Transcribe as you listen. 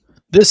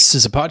This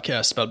is a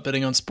podcast about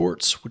betting on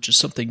sports, which is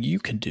something you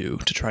can do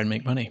to try and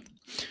make money.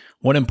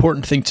 One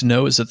important thing to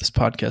know is that this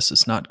podcast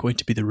is not going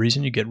to be the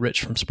reason you get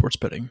rich from sports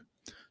betting.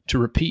 To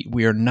repeat,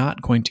 we are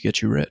not going to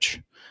get you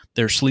rich.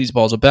 There are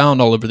sleazeballs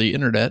abound all over the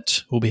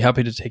internet. We'll be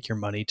happy to take your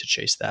money to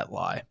chase that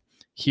lie.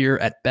 Here,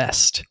 at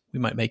best, we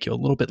might make you a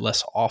little bit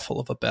less awful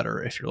of a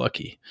bettor if you're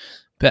lucky.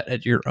 Bet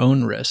at your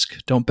own risk.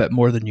 Don't bet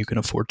more than you can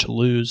afford to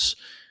lose.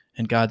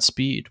 And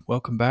Godspeed.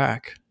 Welcome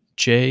back.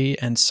 Jay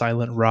and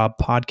Silent Rob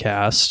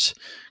podcast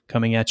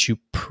coming at you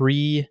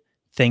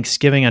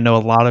pre-Thanksgiving. I know a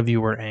lot of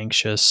you were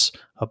anxious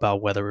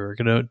about whether we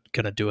were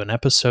gonna do an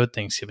episode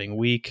Thanksgiving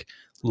week.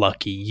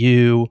 Lucky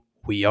you.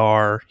 We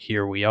are.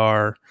 Here we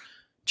are.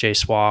 Jay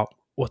Swap,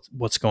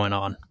 what's going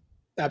on?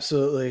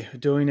 Absolutely.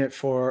 Doing it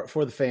for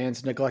the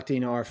fans,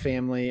 neglecting our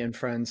family and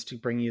friends to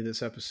bring you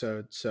this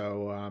episode.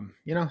 So,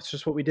 it's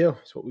just what we do.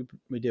 It's what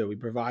we do. We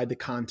provide the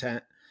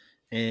content.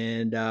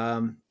 And, I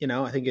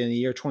think in the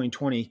year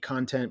 2020,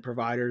 content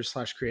providers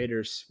 /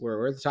 creators,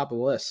 we're at the top of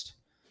the list.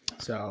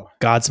 So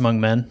Gods among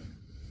men.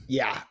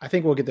 Yeah, I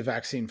think we'll get the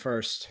vaccine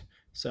first.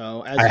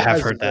 So I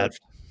have heard that.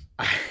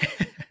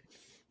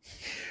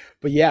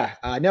 But yeah,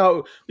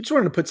 no, we just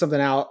wanted to put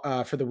something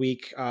out for the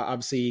week.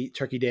 Obviously,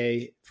 Turkey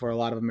Day for a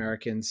lot of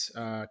Americans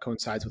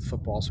coincides with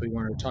football. So we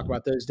wanted to talk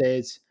about those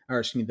games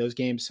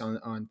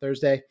on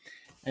Thursday,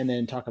 and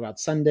then talk about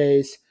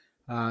Sunday's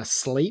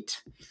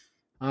slate.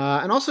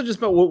 And also just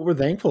about what we're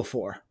thankful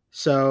for.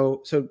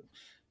 So it's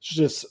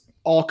just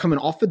all coming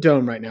off the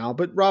dome right now.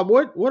 But Rob,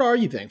 what are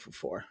you thankful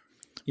for?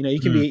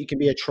 You can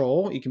be a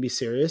troll, you can be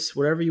serious,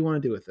 whatever you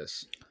want to do with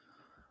this.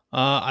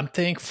 I'm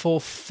thankful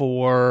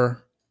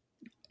for,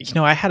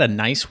 I had a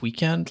nice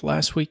weekend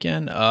last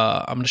weekend.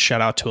 I'm going to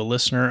shout out to a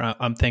listener.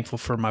 I'm thankful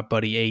for my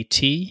buddy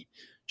AT.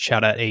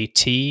 Shout out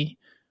AT. We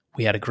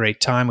had a great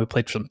time. We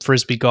played some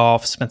Frisbee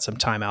golf, spent some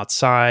time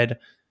outside.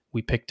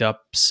 We picked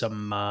up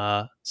some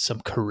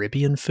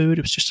Caribbean food.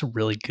 It was just a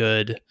really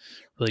good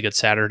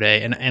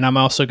Saturday. And I'm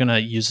also going to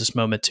use this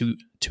moment to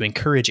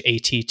encourage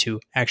AT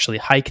to actually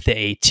hike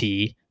the AT,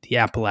 the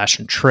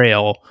Appalachian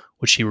Trail,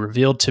 which he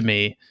revealed to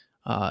me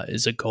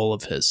is a goal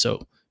of his.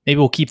 So maybe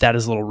we'll keep that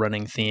as a little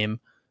running theme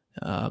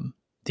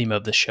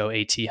of the show,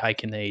 AT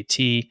hiking the AT.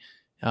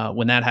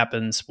 When that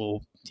happens,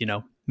 we'll,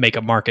 make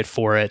a market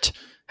for it.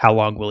 How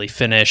long will he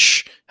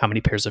finish? How many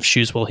pairs of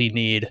shoes will he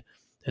need,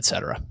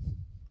 etc.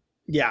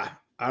 Yeah,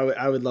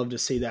 I would love to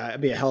see that.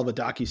 It'd be a hell of a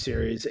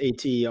docuseries,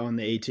 AT on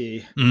the AT,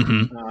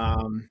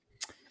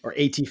 or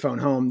AT phone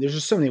home. There's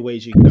just so many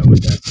ways you can go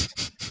with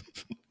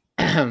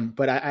that.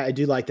 But I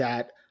do like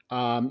that.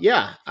 I'm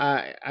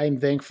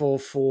thankful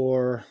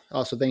for.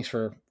 Also, thanks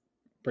for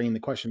bringing the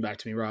question back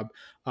to me, Rob.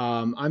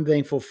 I'm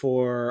thankful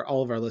for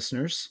all of our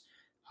listeners.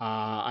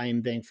 I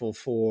am thankful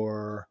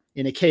for,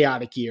 in a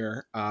chaotic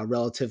year,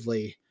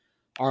 relatively,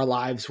 our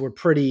lives were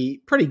pretty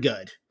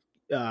good,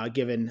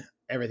 given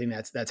everything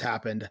that's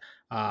happened.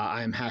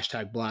 I am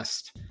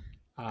 #blessed.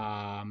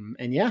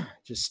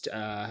 Just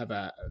have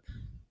a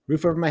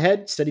roof over my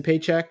head, steady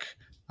paycheck,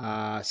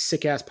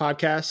 sick ass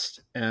podcast,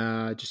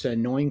 just an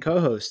annoying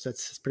co-host.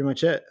 That's pretty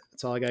much it.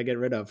 That's all I got to get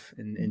rid of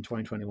in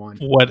 2021.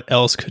 What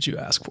else could you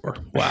ask for?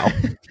 Wow.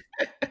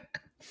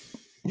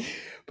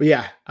 But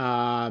yeah,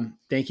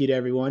 thank you to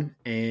everyone.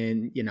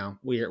 And,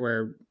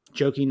 we're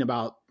joking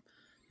about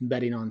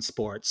betting on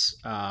sports.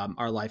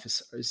 Our life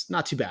is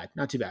not too bad,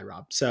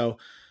 Rob. So,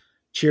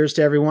 cheers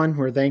to everyone.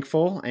 We're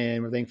thankful,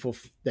 and we're thankful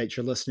that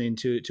you're listening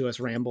to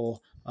us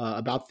ramble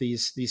about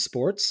these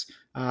sports.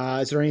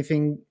 Is there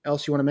anything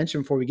else you want to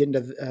mention before we get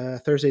into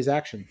Thursday's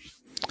action?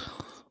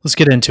 Let's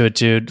get into it,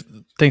 dude.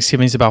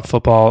 Thanksgiving's about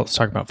football. Let's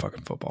talk about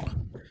fucking football.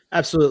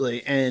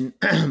 Absolutely. And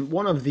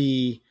one of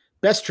the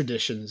best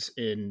traditions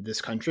in this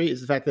country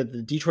is the fact that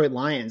the Detroit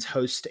Lions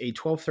host a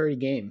 12:30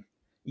 game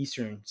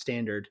Eastern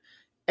Standard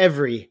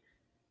every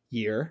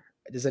year.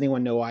 Does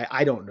anyone know why?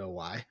 I don't know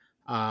why.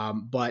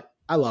 But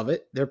I love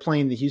it. They're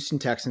playing the Houston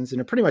Texans in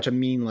a pretty much a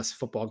meaningless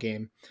football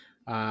game.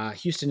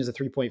 Houston is a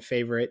 3-point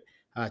favorite.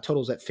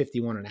 Total's at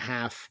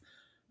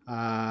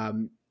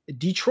 51.5.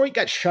 Detroit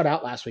got shut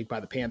out last week by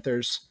the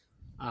Panthers.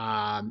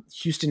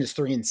 Houston is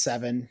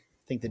 3-7. I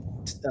think the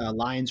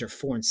Lions are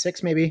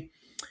 4-6, maybe.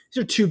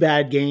 These are two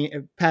bad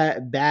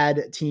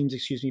teams,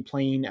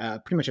 playing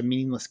pretty much a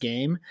meaningless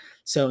game.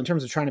 So in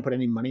terms of trying to put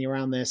any money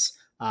around this,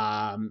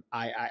 I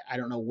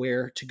don't know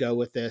where to go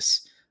with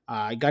this.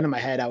 Gun in my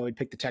head, I would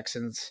pick the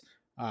Texans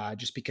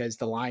just because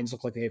the Lions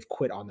look like they've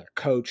quit on their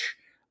coach.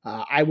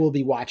 I will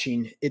be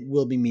watching. It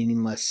will be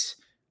meaningless.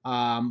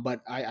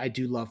 But I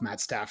do love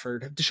Matt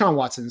Stafford. Deshaun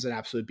Watson's an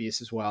absolute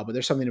beast as well, but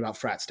there's something about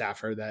Frat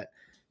Stafford that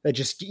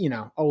just,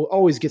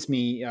 always gets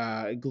me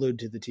glued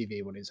to the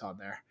TV when he's on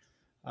there.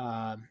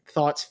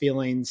 Thoughts,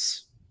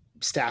 feelings,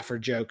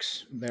 Stafford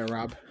jokes there,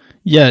 Rob?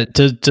 Yeah.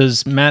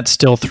 Does Matt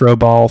still throw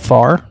ball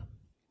far?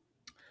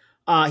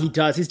 He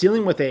does. He's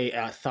dealing with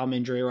a thumb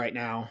injury right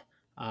now.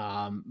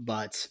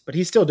 But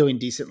he's still doing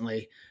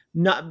decently.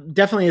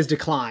 Definitely has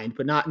declined,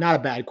 but not a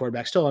bad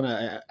quarterback. Still on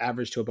an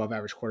average to above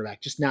average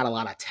quarterback. Just not a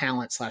lot of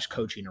talent /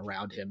 coaching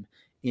around him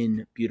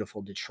in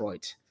beautiful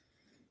Detroit.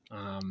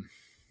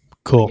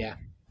 Cool. yeah,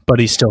 But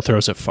he still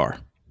throws it far.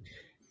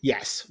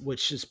 yes,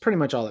 which is pretty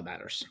much all that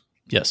matters.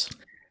 Yes.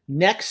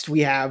 Next,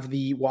 we have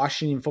the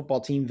Washington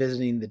football team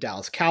visiting the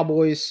Dallas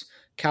Cowboys.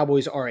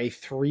 Cowboys are a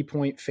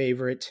 3-point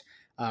favorite.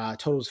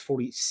 Total is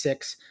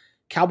 46.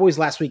 Cowboys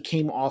last week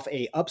came off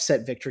a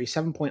upset victory,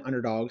 7-point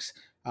underdogs.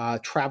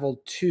 Traveled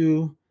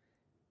to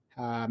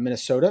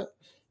Minnesota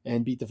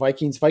and beat the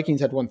Vikings.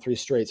 Vikings had won 3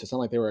 straight, so it's not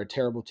like they were a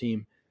terrible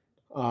team.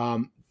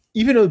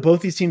 Even though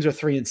both these teams are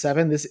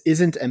 3-7, this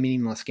isn't a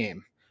meaningless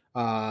game.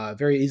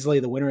 Very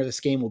easily, the winner of this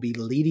game will be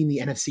leading the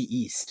NFC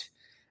East.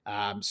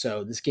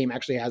 So this game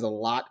actually has a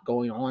lot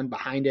going on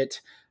behind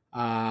it.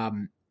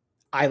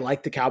 I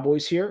like the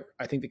Cowboys here.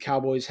 I think the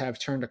Cowboys have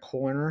turned a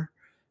corner.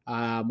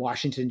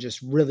 Washington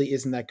just really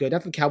isn't that good.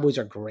 Not that the Cowboys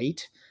are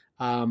great,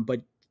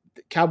 but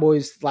the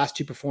Cowboys' last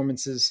 2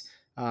 performances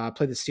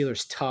played the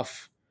Steelers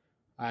tough.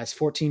 As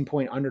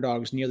 14-point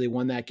underdogs, nearly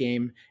won that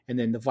game. And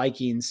then the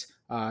Vikings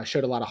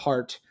showed a lot of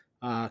heart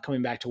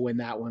coming back to win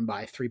that one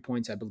by 3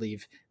 points, I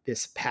believe,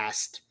 this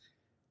past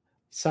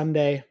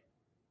Sunday.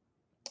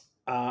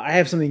 I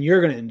have something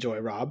you're going to enjoy,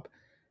 Rob.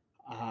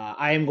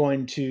 I am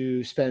going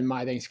to spend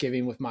my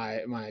Thanksgiving with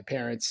my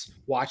parents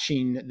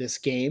watching this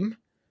game,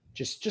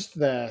 just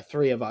the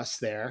 3 of us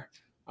there.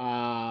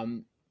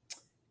 And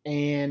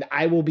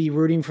I will be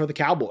rooting for the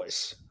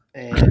Cowboys.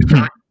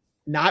 And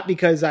not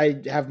because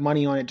I have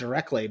money on it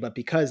directly, but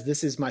because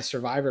this is my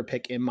survivor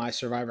pick in my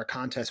survivor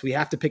contest. We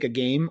have to pick a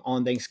game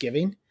on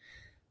Thanksgiving.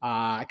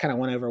 I kind of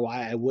went over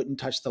why I wouldn't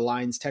touch the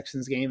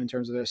Lions-Texans game in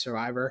terms of their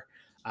survivor.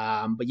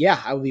 But yeah,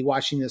 I will be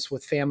watching this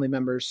with family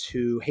members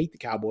who hate the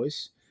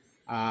Cowboys.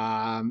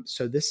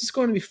 So this is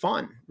going to be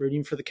fun,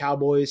 rooting for the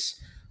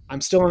Cowboys.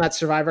 I'm still in that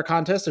survivor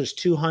contest. There's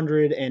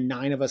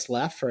 209 of us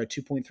left for a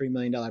 $2.3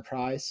 million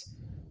prize.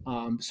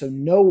 So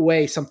no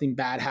way something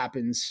bad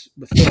happens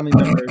with family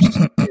members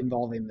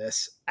involving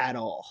this at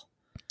all.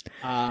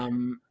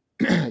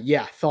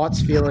 Yeah,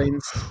 thoughts,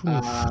 feelings.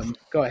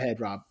 Go ahead,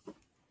 Rob.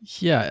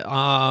 Yeah.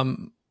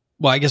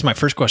 Well, I guess my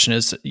first question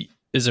is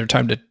there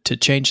time to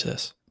change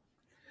this?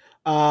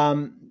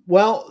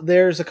 Well,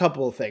 there's a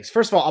couple of things.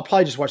 First of all, I'll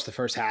probably just watch the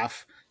first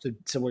half.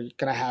 So we're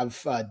going to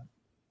have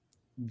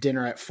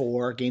dinner at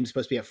 4. Game's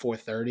supposed to be at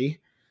 4:30.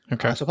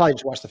 Okay. So I'll probably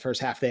just watch the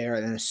first half there.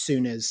 And then as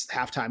soon as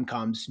halftime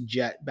comes,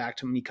 jet back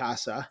to mi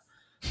casa,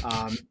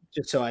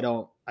 just so I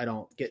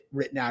don't get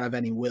written out of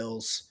any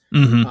wills.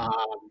 Mm-hmm.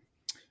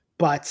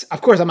 But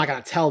of course, I'm not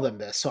going to tell them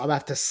this, so I'm going to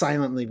have to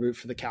silently root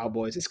for the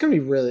Cowboys. It's going to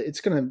be really, it's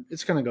going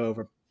to go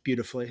over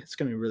beautifully. It's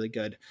going to be really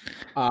good.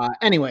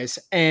 Anyways,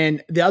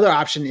 and the other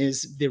option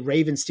is the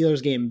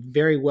Ravens-Steelers game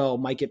very well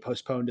might get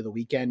postponed to the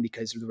weekend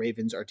because the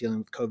Ravens are dealing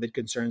with COVID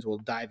concerns. We'll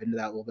dive into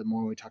that a little bit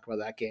more when we talk about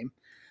that game.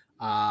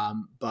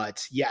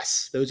 But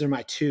yes, those are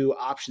my 2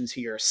 options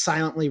here.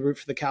 Silently root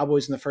for the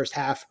Cowboys in the first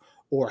half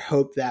or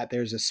hope that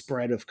there's a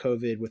spread of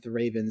COVID with the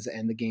Ravens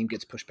and the game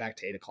gets pushed back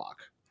to 8:00.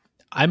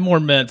 I'm more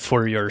meant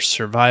for your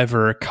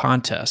survivor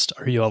contest.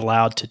 Are you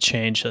allowed to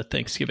change the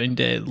Thanksgiving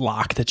Day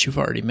lock that you've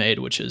already made,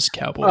 which is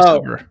Cowboys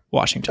over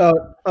Washington?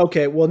 Oh,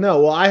 okay. Well,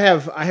 no. Well, I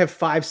have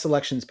 5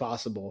 selections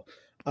possible.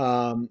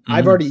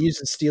 I've already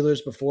used the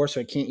Steelers before,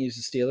 so I can't use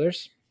the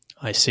Steelers.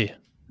 I see.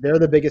 They're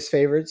the biggest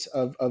favorites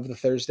of the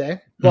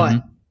Thursday.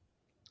 But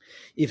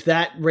if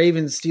that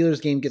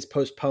Ravens-Steelers game gets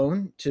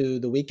postponed to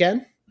the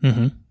weekend,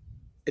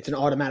 it's an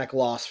automatic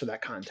loss for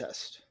that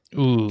contest.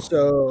 Ooh.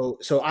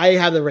 So I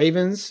have the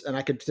Ravens, and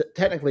I could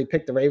technically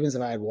pick the Ravens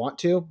if I want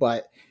to,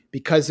 but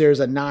because there's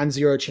a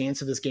non-zero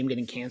chance of this game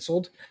getting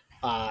canceled,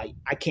 I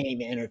can't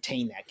even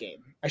entertain that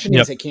game. I shouldn't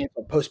even say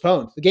canceled,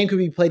 postponed. The game could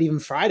be played even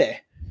Friday,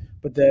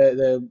 but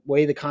the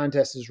way the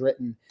contest is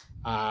written,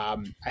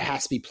 it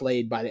has to be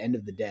played by the end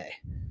of the day.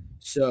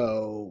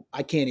 So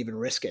I can't even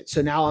risk it.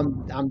 So now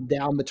I'm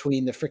down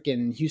between the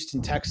freaking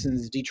Houston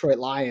Texans, Detroit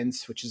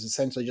Lions, which is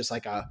essentially just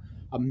like a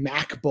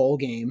MAC bowl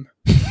game,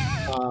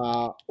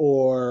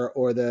 or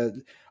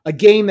a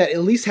game that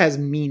at least has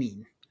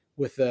meaning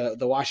with the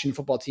Washington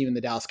football team and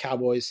the Dallas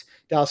Cowboys.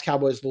 Dallas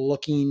Cowboys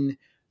looking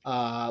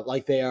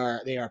like they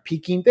are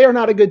peaking. They are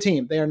not a good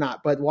team. They are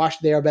not, but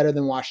they are better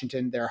than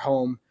Washington. They're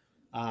home.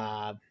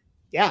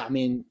 Yeah, I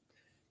mean,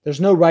 there's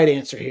no right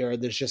answer here.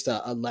 There's just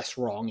a less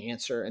wrong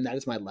answer, and that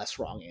is my less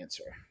wrong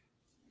answer.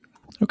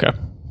 Okay.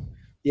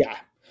 Yeah.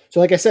 So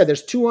like I said,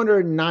 there's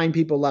 209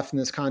 people left in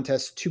this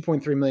contest,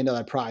 $2.3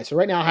 million prize. So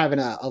right now I have an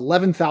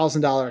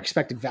 $11,000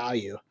 expected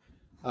value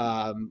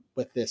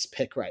with this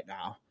pick right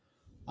now.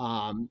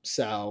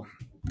 So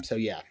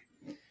yeah.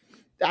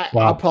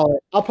 Wow.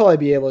 I'll probably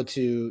be able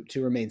to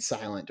remain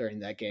silent during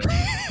that game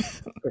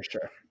for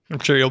sure. I'm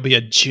sure you'll be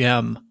a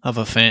gem of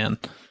a fan.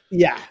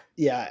 Yeah.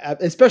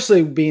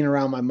 Especially being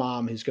around my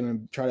mom, who's going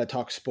to try to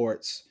talk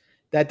sports.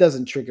 That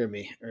doesn't trigger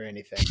me or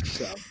anything.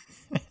 So,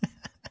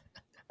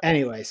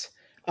 anyways,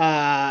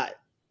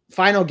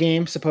 final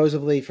game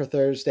supposedly for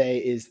Thursday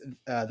is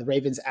the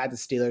Ravens at the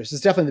Steelers.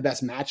 It's definitely the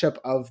best matchup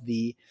of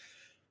the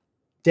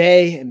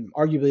day and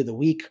arguably the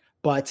week.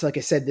 But like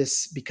I said,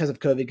 this, because of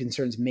COVID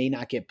concerns, may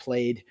not get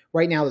played.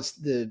 Right now,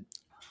 the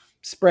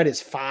spread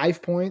is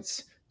 5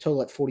 points,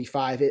 total at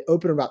 45. It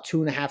opened about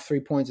 2.5, 3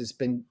 points. It's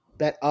been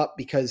bet up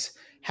because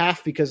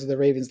of the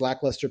Ravens'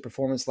 lackluster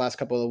performance the last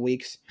couple of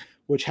weeks,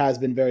 which has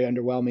been very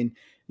underwhelming.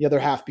 The other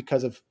half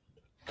because of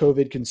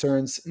COVID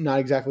concerns. Not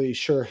exactly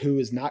sure who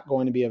is not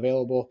going to be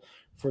available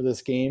for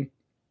this game.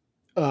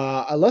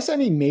 Unless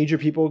any major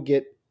people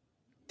get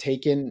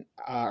taken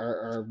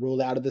or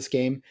ruled out of this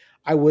game,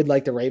 I would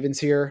like the Ravens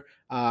here.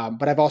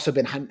 But I've also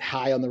been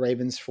high on the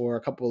Ravens for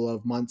a couple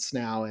of months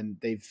now, and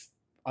they've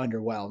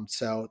underwhelmed.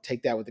 So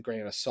take that with a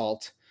grain of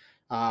salt.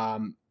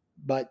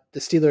 But the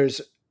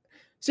Steelers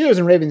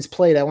and Ravens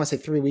played, I want to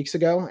say 3 weeks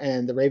ago,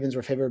 and the Ravens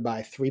were favored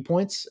by 3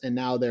 points, and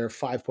now they're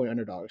 5-point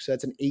underdogs. So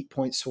that's an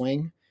 8-point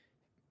swing.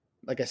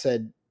 Like I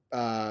said,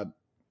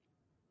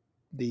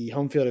 the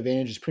home field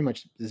advantage is pretty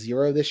much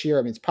 0 this year.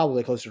 I mean, it's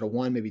probably closer to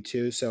 1, maybe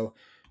 2. So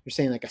you're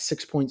saying like a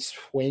 6-point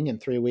swing in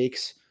 3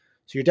 weeks.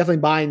 So you're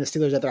definitely buying the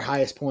Steelers at their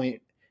highest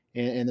point,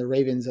 and the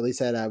Ravens at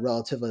least at a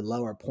relatively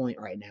lower point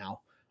right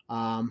now.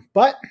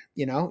 But,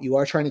 you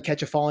are trying to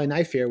catch a falling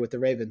knife here with the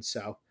Ravens.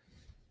 So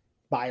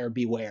buyer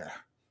beware.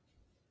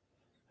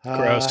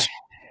 Gross.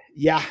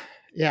 Yeah.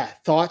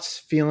 Thoughts,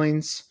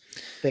 feelings,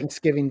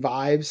 Thanksgiving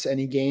vibes,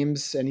 any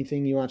games,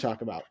 anything you want to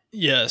talk about?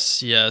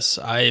 Yes.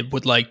 I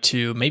would like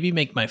to maybe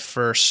make my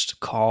first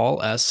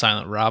call as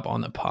Silent Rob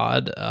on the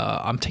pod.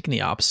 I'm taking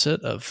the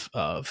opposite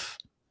of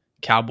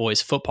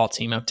Cowboys football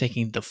team. I'm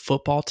taking the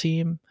football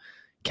team.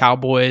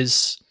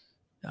 Cowboys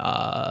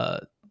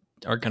are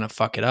gonna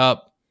fuck it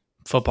up.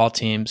 Football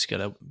team's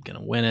gonna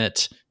win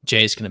it.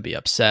 Jay's gonna be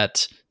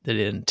upset that he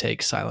didn't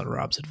take Silent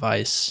Rob's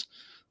advice.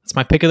 That's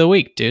my pick of the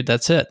week, dude.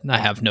 That's it. I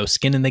have no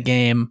skin in the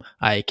game.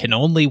 I can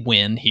only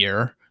win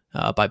here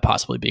by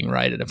possibly being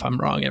right. And if I'm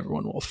wrong,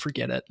 everyone will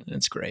forget it. And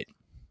it's great.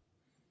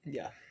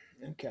 Yeah.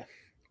 Okay.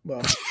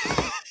 Well,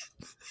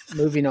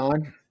 moving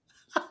on.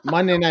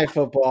 Monday Night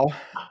Football.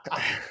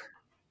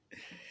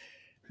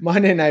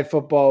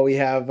 We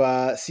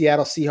have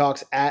Seattle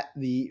Seahawks at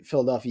the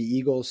Philadelphia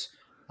Eagles.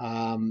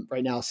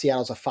 Right now,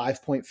 Seattle's a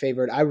 5-point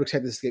favorite. I would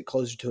expect this to get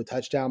closer to a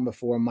touchdown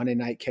before Monday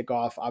night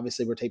kickoff.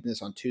 Obviously, we're taping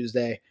this on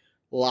Tuesday.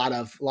 A lot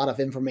of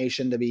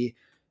information to be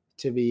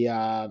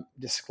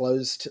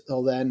disclosed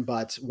till then.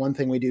 But one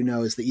thing we do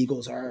know is the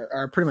Eagles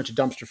are pretty much a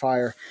dumpster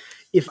fire.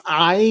 If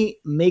I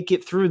make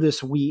it through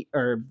this week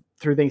or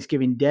through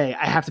Thanksgiving Day,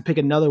 I have to pick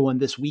another one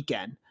this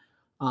weekend.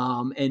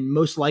 And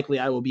most likely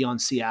I will be on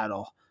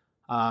Seattle.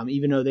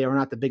 Even though they are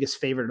not the biggest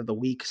favorite of the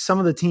week. Some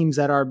of the teams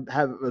that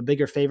have a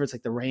bigger favorites,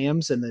 like the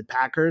Rams and the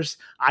Packers,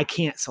 I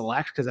can't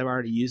select because I've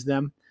already used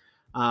them.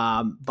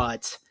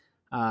 But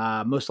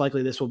most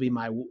likely this will be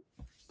my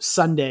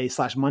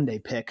Sunday/Monday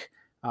pick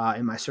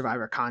in my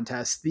Survivor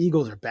contest. The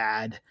Eagles are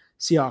bad.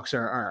 Seahawks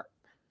are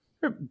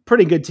a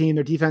pretty good team.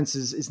 Their defense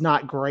is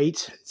not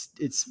great.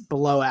 It's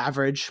below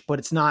average, but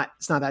it's not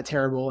that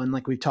terrible. And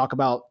like we talk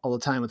about all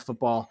the time with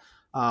football,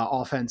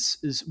 offense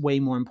is way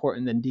more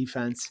important than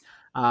defense.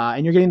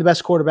 And you're getting the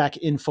best quarterback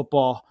in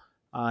football.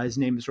 His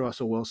name is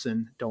Russell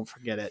Wilson. Don't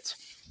forget it.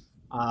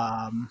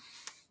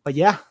 But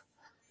yeah,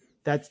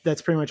 that's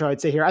pretty much all I'd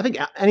say here. I think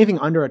anything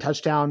under a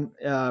touchdown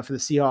for the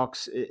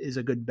Seahawks is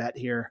a good bet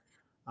here.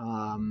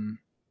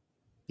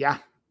 Yeah.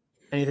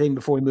 Anything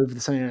before we move to the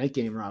Sunday night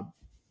game, Rob?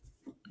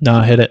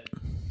 No, hit it.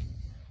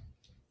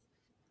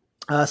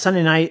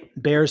 Sunday night,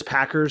 Bears,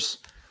 Packers.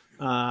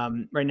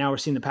 Right now we're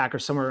seeing the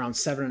Packers somewhere around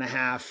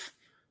 7.5,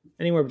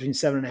 anywhere between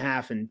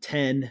 7.5 and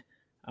 10.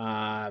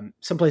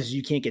 Some places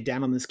you can't get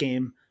down on this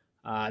game.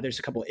 There's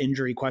a couple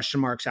injury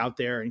question marks out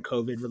there and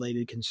COVID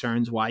related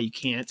concerns why you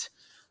can't.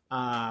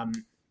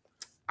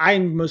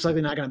 I'm most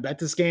likely not going to bet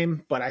this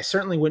game, but I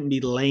certainly wouldn't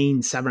be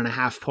laying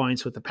 7.5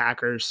 points with the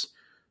Packers.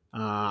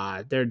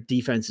 Their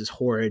defense is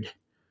horrid.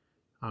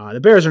 The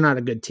Bears are not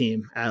a good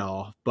team at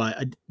all,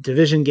 but a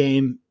division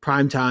game,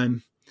 prime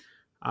time.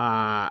 If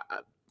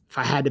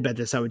I had to bet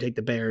this, I would take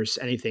the Bears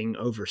anything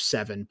over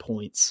 7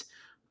 points.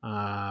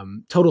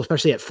 Total,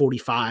 especially at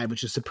 45,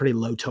 which is a pretty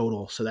low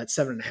total. So that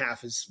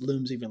 7.5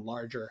 looms even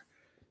larger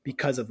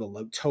because of the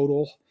low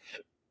total.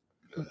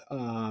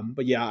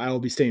 But yeah, I will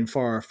be staying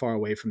far, far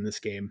away from this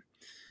game.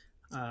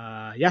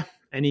 Yeah.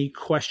 Any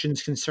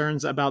questions,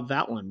 concerns about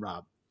that one,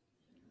 Rob?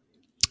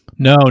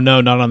 No,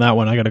 not on that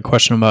one. I got a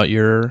question about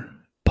your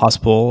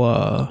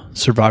possible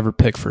Survivor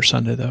pick for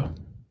Sunday, though.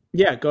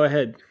 Yeah, go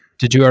ahead.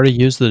 Did you already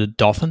use the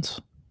Dolphins?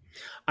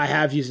 I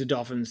have used the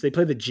Dolphins. They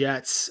played the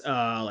Jets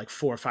like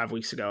 4 or 5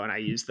 weeks ago, and I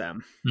used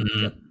them.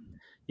 Mm-hmm. Yep.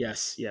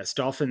 Yes.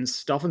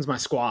 Dolphins, my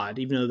squad,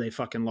 even though they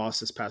fucking lost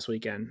this past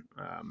weekend.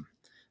 I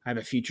have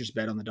a futures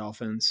bet on the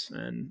Dolphins,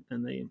 and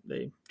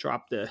they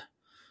dropped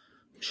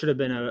should have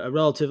been a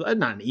relative,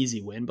 not an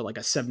easy win, but like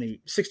a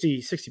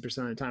 60%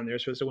 of the time they were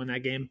supposed to win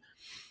that game.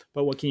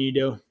 But what can you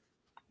do?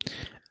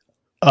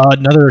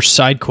 Another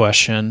side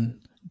question.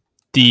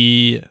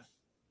 The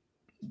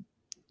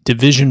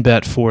division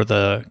bet for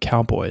the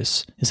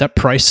Cowboys, is that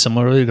priced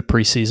similarly to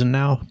preseason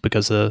now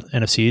because the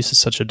NFC East is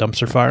such a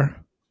dumpster fire?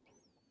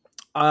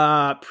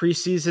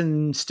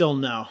 Preseason, still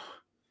no.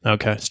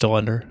 Okay, still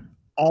under.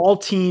 All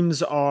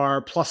teams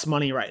are plus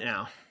money right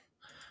now.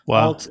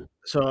 Wow.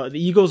 So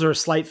the Eagles are a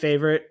slight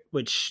favorite,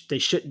 which they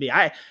shouldn't be.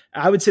 I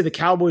would say the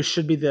Cowboys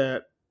should be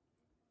the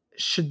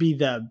should be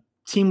the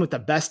team with the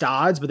best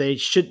odds, but they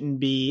shouldn't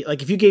be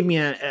like, if you gave me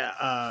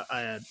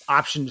a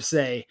option to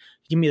say,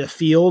 give me the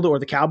field or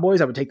the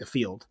Cowboys, I would take the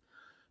field.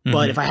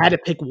 But if I had to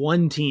pick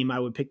one team, I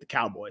would pick the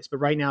Cowboys. But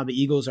right now the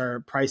Eagles are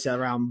priced at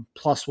around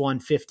plus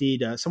 150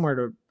 to somewhere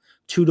to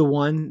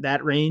 2-1,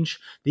 that range.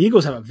 The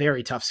Eagles have a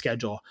very tough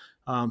schedule.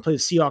 Play the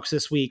Seahawks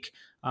this week.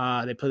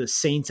 They play the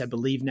Saints, I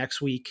believe,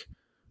 next week.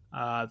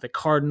 The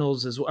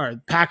Cardinals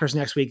or Packers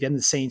next week, then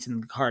the Saints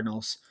and the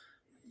Cardinals.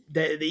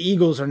 The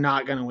Eagles are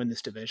not going to win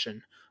this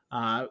division.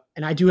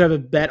 And I do have a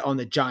bet on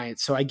the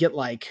Giants. So I get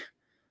like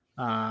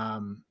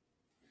 5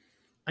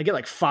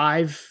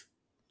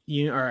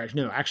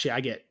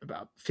 I get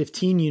about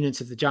 15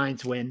 units if the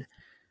Giants win,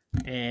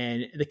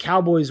 and the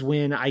Cowboys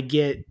win. I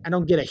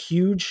don't get a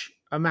huge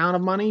amount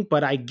of money,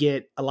 but I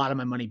get a lot of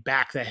my money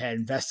back that I had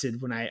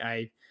invested when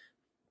I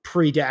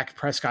pre-Dak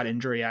Prescott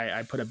injury.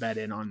 I put a bet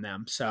in on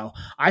them. So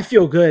I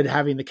feel good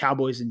having the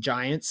Cowboys and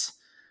Giants.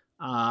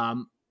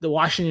 The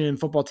Washington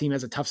football team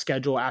has a tough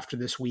schedule after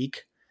this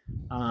week.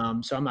 So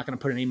I'm not going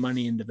to put any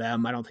money into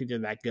them. I don't think they're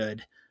that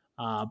good.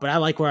 But I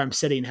like where I'm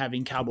sitting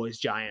having Cowboys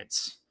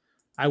Giants.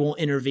 I won't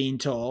intervene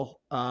till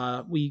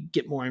we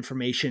get more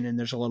information and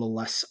there's a little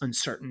less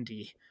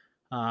uncertainty,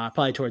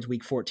 probably towards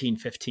week 14,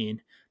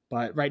 15.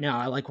 But right now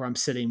I like where I'm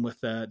sitting with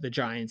the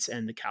Giants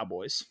and the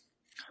Cowboys.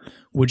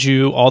 Would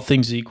you, all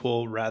things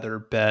equal, rather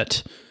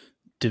bet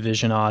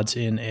division odds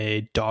in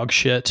a dog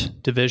shit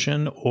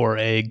division or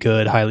a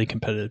good, highly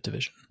competitive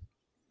division?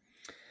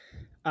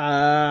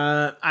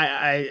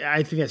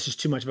 I think that's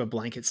just too much of a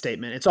blanket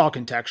statement. It's all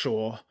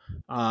contextual.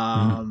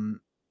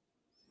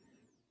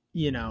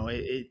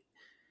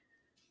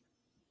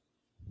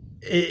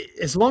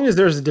 As long as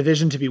there's a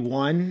division to be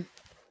won,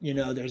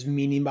 there's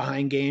meaning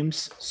behind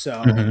games.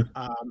 So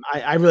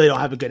I really don't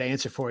have a good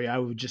answer for you. I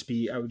would just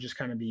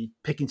kind of be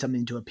picking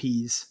something to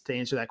appease to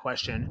answer that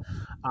question.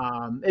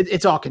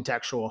 It's all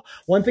contextual.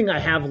 One thing I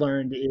have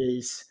learned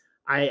is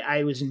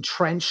I was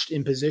entrenched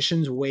in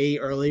positions way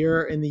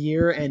earlier in the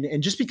year,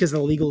 and just because of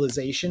the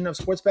legalization of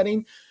sports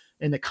betting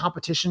and the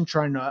competition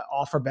trying to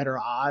offer better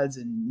odds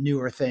and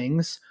newer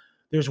things,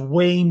 there's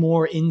way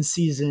more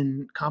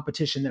in-season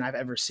competition than I've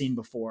ever seen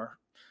before.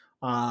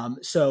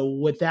 So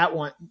with that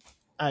one,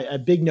 a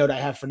big note I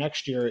have for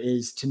next year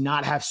is to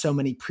not have so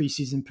many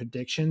preseason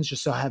predictions,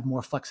 just so I have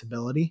more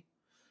flexibility.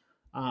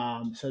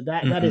 So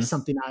that is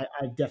something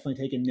I've definitely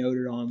taken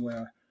noted on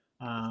where,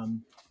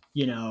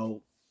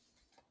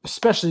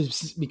 especially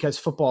because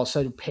football is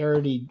so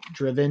parity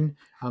driven.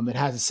 It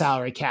has a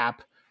salary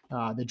cap,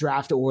 the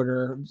draft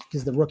order,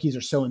 because the rookies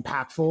are so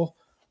impactful.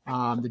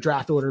 The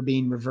draft order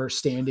being reverse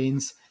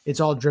standings, it's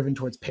all driven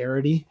towards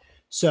parity.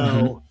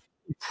 So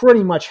you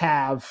pretty much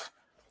have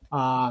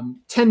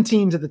 10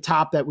 teams at the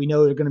top that we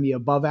know are going to be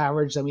above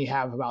average. Then we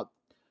have about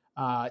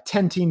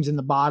 10 teams in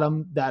the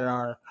bottom that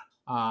are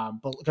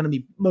going to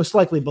be most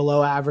likely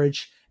below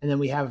average. And then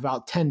we have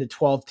about 10 to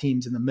 12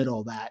 teams in the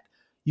middle that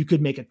you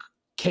could make a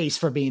case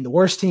for being the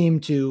worst team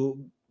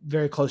to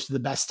very close to the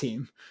best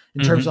team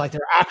in terms of like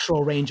their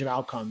actual range of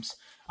outcomes.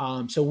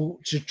 So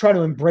to try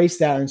to embrace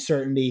that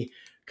uncertainty,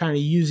 kind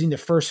of using the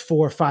first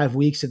 4 or 5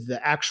 weeks of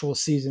the actual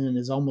season and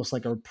is almost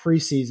like a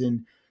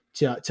preseason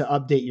to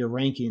update your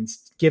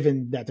rankings,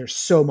 given that there's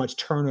so much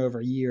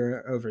turnover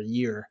year over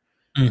year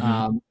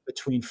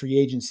between free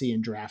agency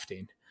and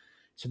drafting.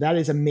 So that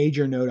is a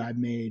major note I've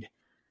made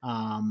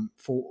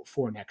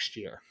for next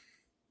year.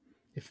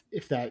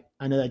 If that,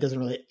 I know that doesn't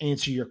really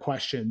answer your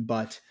question,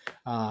 but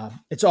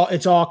it's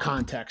all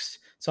context.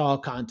 It's all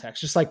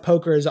context. Just like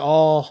poker is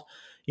all,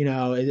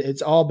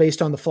 it's all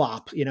based on the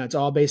flop. It's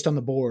all based on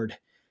the board.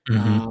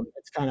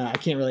 It's kind of, I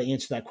can't really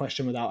answer that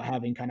question without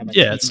having kind of a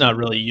it's not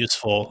really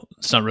useful.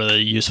 It's not really a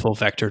useful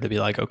vector to be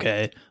like,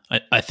 okay,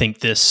 I think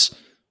this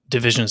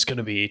division is going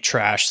to be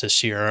trash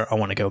this year. I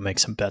want to go make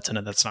some bets in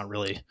it. That's not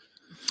really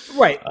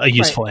a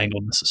useful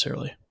angle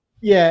necessarily.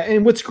 Yeah,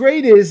 and what's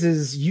great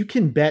is you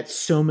can bet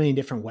so many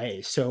different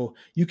ways. So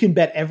you can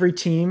bet every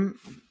team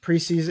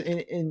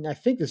preseason, and I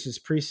think this is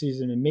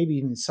preseason and maybe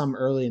even some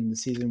early in the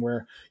season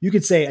where you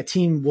could say a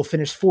team will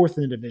finish 4th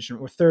in the division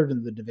or 3rd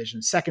in the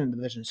division, 2nd in the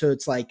division. So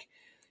it's like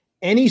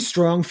any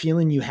strong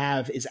feeling you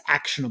have is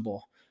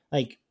actionable.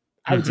 Like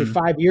I would say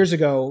 5 years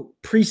ago,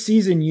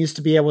 preseason used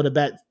to be able to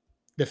bet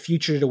the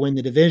future to win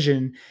the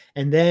division,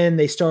 and then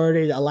they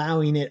started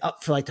allowing it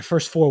up for like the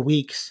first 4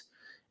 weeks.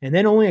 And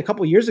then only a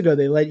couple of years ago,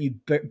 they let you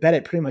bet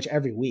it pretty much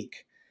every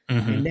week.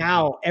 And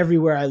now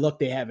everywhere I look,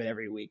 they have it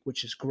every week,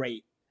 which is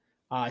great.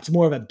 It's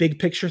more of a big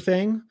picture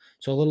thing.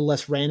 So a little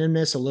less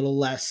randomness, a little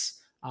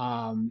less,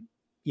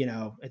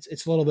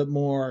 it's a little bit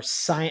more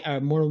science,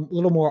 a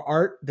little more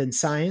art than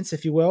science,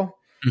 if you will,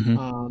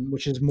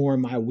 which is more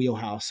in my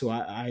wheelhouse. So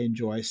I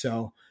enjoy.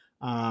 So,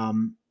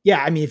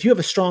 if you have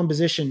a strong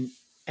position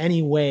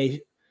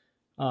anyway,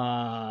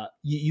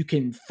 you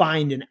can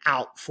find an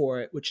out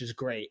for it, which is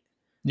great.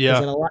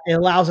 Yeah. It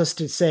allows us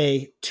to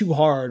say too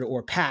hard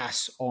or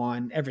pass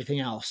on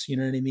everything else. You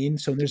know what I mean?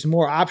 So there's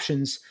more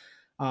options.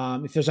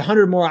 If there's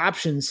 100 more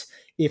options,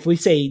 if we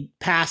say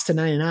pass to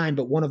 99,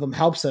 but one of them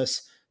helps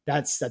us,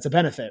 that's a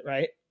benefit,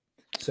 right?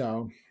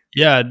 So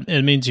Yeah,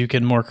 it means you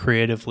can more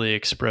creatively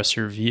express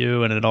your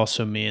view, and it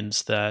also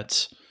means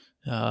that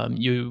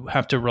you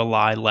have to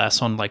rely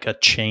less on like a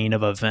chain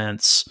of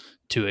events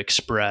to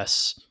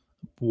express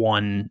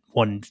one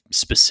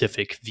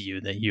specific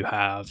view that you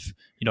have.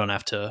 You don't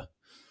have to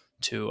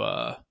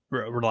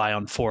rely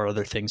on four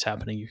other things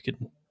happening. You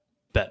can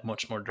bet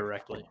much more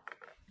directly.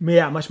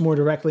 yeah, much more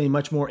directly and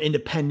much more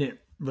independent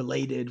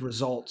related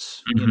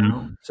results,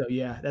 Mm-hmm. So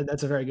yeah,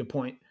 that's a very good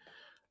point.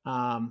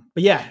 But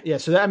yeah.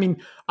 So that, I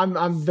mean,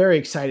 I'm very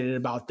excited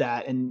about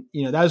that. And,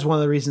 that was one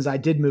of the reasons I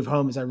did move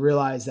home is I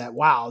realized that,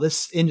 wow,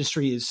 this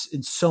industry is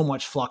in so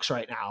much flux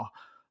right now.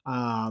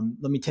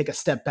 Let me take a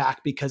step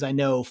back because I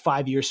know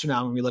 5 years from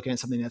now, when we're looking at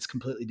something that's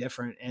completely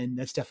different, and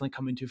that's definitely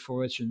coming to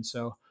fruition.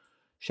 So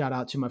shout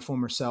out to my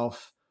former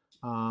self.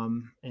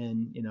 And,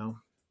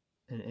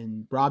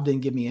 and Rob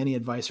didn't give me any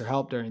advice or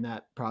help during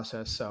that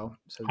process. So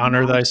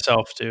Honor now,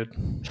 thyself, dude.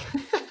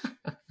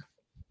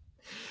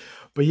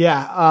 but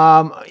yeah,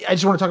 I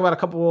just want to talk about a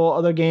couple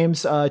other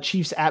games.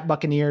 Chiefs at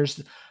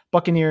Buccaneers.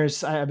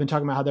 Buccaneers, I've been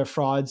talking about how they're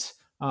frauds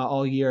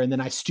all year, and then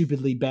I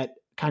stupidly bet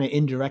kind of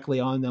indirectly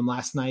on them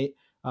last night.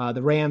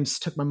 The Rams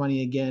took my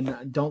money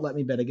again. Don't let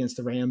me bet against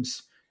the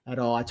Rams at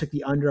all. I took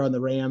the under on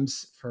the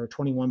Rams for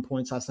 21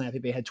 points last night. I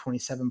think they had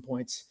 27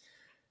 points.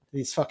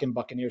 These fucking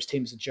Buccaneers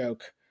team's a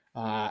joke.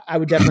 I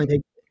would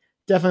definitely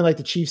like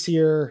the Chiefs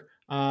here.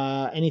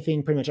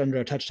 Anything pretty much under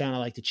a touchdown, I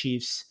like the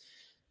Chiefs.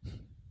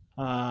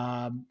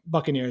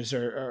 Buccaneers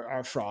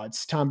are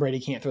frauds. Tom Brady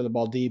can't throw the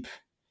ball deep.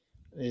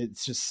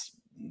 It's just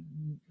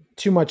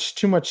too much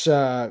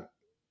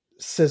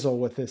sizzle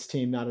with this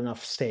team, not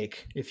enough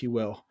steak, if you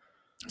will.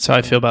 That's how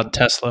I feel about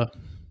Tesla.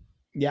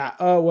 Yeah.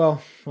 Oh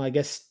well, I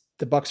guess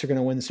the Bucs are going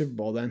to win the Super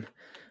Bowl then.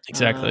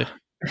 Exactly.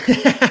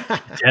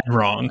 Dead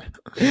wrong.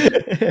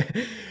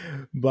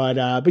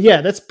 But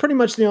yeah, that's pretty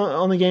much the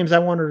only games I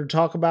wanted to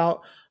talk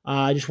about.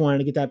 I just wanted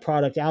to get that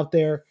product out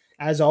there.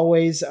 As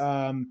always,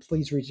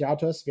 please reach out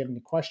to us if you have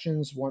any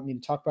questions, want me to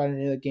talk about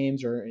any of the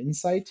games or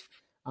insight.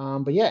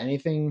 But yeah,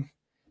 anything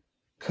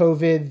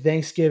COVID,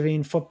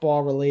 Thanksgiving,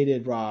 football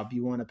related, Rob,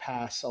 you want to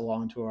pass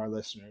along to our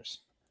listeners?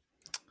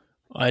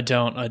 I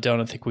don't. I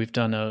think we've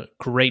done a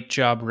great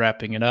job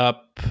wrapping it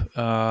up.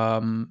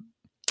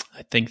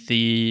 I think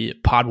the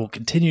pod will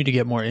continue to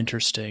get more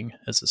interesting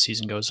as the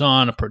season goes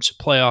on, approach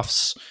the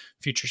playoffs,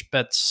 futures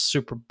bets,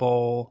 Super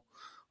Bowl,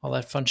 all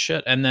that fun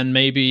shit. And then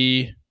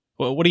maybe,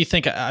 well, what do you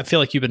think? I feel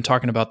like you've been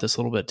talking about this a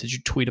little bit. Did you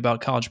tweet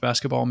about college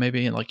basketball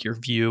maybe and like your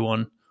view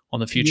on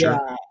the future Yeah,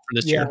 for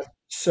this yeah. year?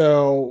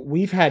 So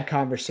we've had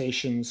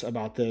conversations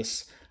about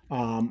this.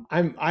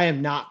 I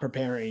am not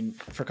preparing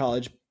for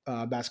college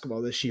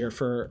basketball this year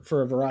for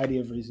a variety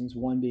of reasons.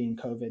 One being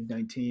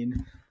COVID-19,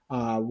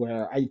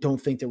 where I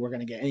don't think that we're going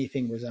to get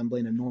anything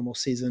resembling a normal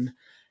season,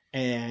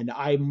 and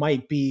I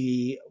might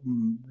be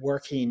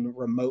working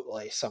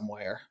remotely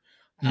somewhere.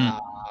 Mm.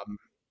 Um,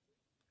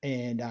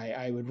 and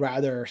I would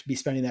rather be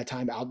spending that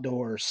time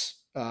outdoors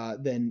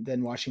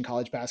than watching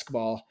college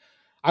basketball.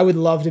 I would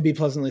love to be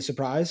pleasantly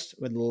surprised.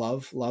 Would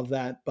love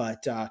that,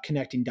 but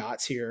connecting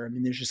dots here. I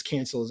mean, there's just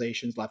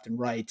cancelizations left and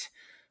right.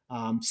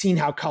 Seeing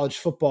how college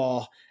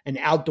football, an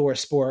outdoor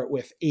sport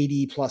with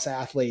 80 plus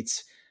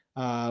athletes,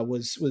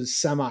 was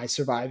semi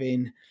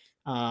surviving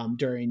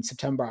during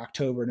September,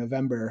 October,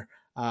 November.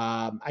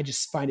 I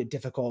just find it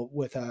difficult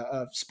with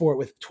a sport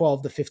with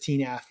 12 to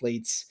 15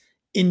 athletes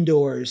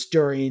indoors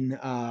during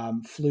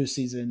flu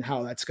season,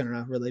 how that's going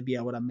to really be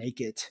able to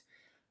make it,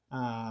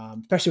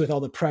 especially with all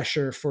the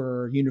pressure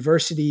for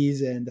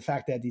universities and the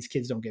fact that these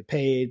kids don't get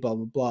paid, blah,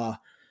 blah,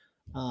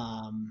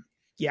 blah.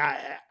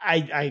 Yeah,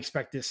 I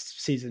expect this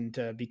season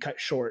to be cut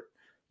short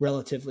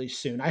relatively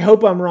soon. I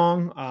hope I'm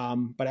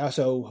wrong, but I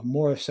also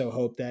more so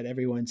hope that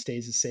everyone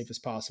stays as safe as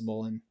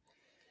possible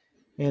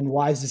and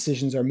wise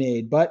decisions are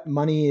made. But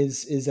money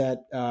is at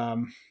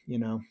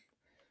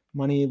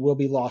money will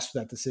be lost for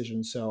that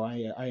decision. So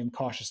I am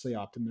cautiously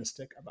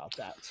optimistic about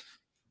that.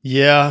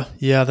 Yeah,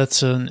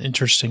 that's an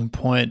interesting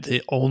point.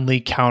 The only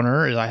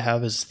counter I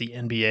have is the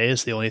NBA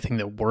is the only thing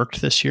that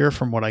worked this year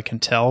from what I can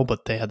tell,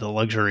 but they had the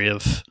luxury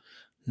of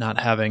not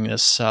having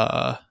this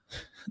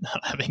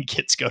not having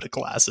kids go to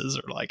classes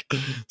or like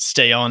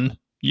stay on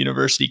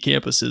university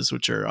campuses,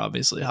 which are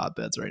obviously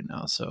hotbeds right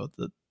now. So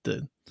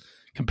the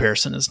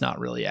comparison is not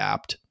really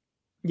apt.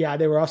 Yeah,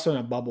 they were also in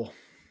a bubble.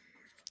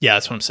 Yeah,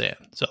 that's what I'm saying.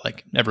 So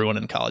like everyone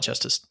in college has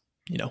to,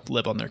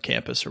 live on their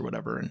campus or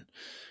whatever, and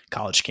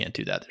college can't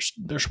do that.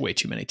 There's way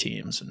too many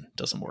teams and it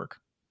doesn't work.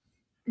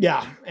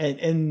 Yeah,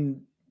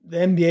 and the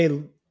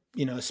NBA,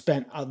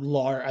 spent a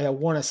large, I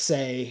want to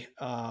say,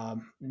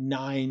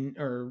 9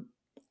 or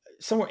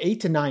somewhere 8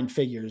 to 9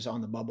 figures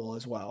on the bubble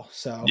as well.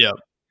 So, Yeah.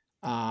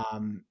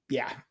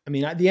 yeah, I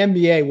mean, the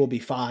NBA will be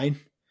fine.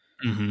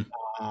 Mm-hmm.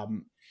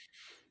 Um,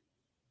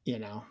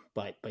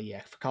 but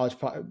yeah, for college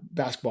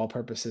basketball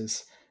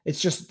purposes, it's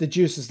just the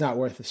juice is not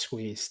worth the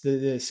squeeze.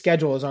 The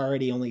schedule is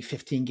already only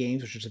 15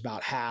 games, which is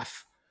about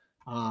half.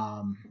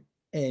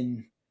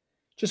 And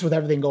just with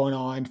everything going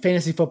on,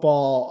 fantasy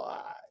football,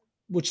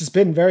 which has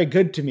been very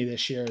good to me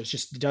this year. It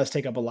does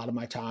take up a lot of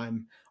my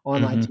time,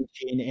 online Mm-hmm.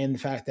 teaching, and the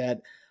fact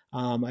that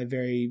I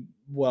very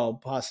well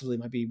possibly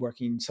might be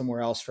working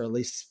somewhere else for at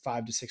least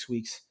 5 to 6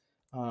 weeks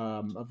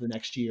of the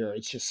next year.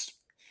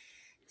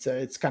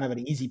 It's kind of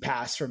an easy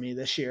pass for me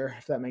this year,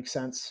 if that makes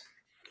sense.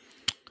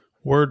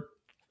 Word.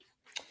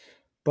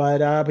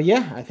 But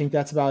yeah, I think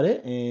that's about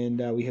it,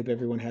 and we hope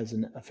everyone has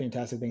a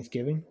fantastic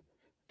Thanksgiving.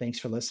 Thanks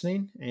for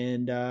listening,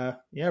 and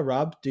yeah,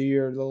 Rob, do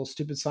your little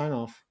stupid sign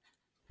off.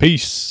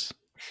 Peace.